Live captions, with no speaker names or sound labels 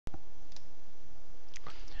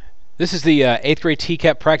This is the 8th grade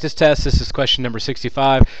TCAP practice test. This is question number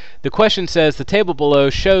 65. The question says, the table below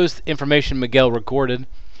shows the information Miguel recorded.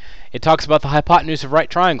 It talks about the hypotenuse of right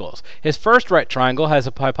triangles. His first right triangle has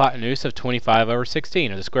a hypotenuse of 25 over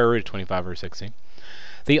 16, or the square root of 25 over 16.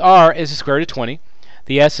 The r is the square root of 20.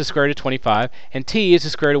 The s is the square root of 25, and t is the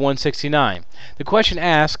square root of 169. The question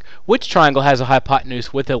asks, which triangle has a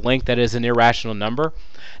hypotenuse with a length that is an irrational number?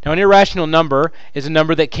 Now, an irrational number is a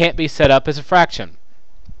number that can't be set up as a fraction.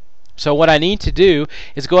 So what I need to do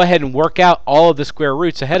is go ahead and work out all of the square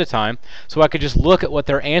roots ahead of time so I could just look at what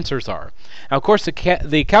their answers are. Now, of course,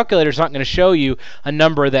 the calculator is not going to show you a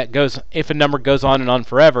number that goes, if a number goes on and on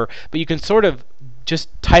forever, but you can sort of just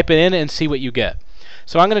type it in and see what you get.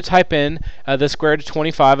 So I'm going to type in the square root of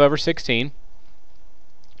 25 over 16.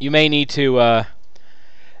 You may need to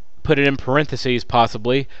put it in parentheses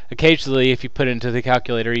possibly. Occasionally, if you put it into the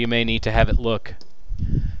calculator, you may need to have it look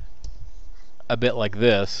a bit like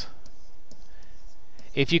this.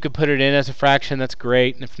 If you could put it in as a fraction, that's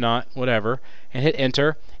great, and if not, whatever. And hit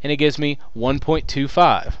enter, and it gives me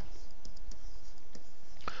 1.25.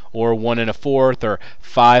 Or 1 1/4, or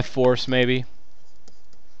 5/4 maybe.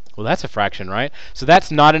 Well, that's a fraction, right? So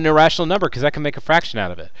that's not an irrational number, because I can make a fraction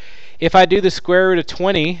out of it. If I do the square root of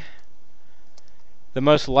 20, the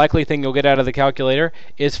most likely thing you'll get out of the calculator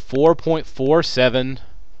is 4.47.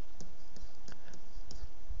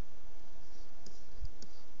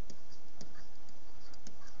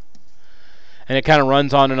 And it kind of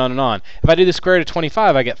runs on and on and on. If I do the square root of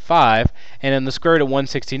 25, I get 5, and then the square root of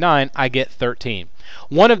 169, I get 13.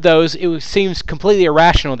 One of those, it seems completely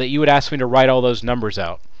irrational that you would ask me to write all those numbers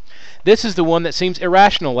out. This is the one that seems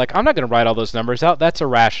irrational, like I'm not going to write all those numbers out, that's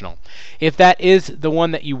irrational. If that is the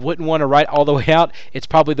one that you wouldn't want to write all the way out, it's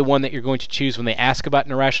probably the one that you're going to choose when they ask about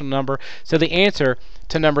an irrational number. So the answer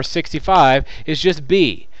to number 65 is just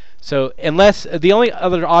B. So unless the only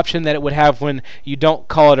other option that it would have when you don't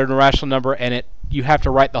call it an irrational number and you have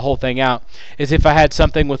to write the whole thing out is if I had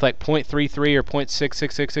something with like 0.33 or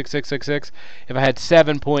 0.6666666. If I had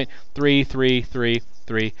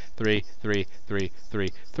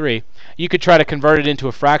 7.333333333, you could try to convert it into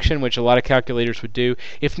a fraction, which a lot of calculators would do.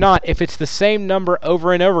 If not, if it's the same number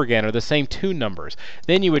over and over again, or the same two numbers,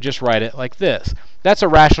 then you would just write it like this. That's a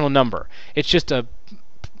rational number. It's just a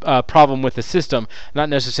problem with the system, not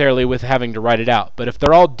necessarily with having to write it out. But if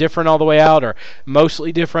they're all different all the way out, or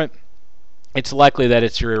mostly different, it's likely that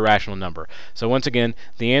it's your irrational number. So once again,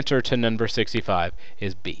 the answer to number 65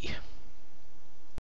 is B.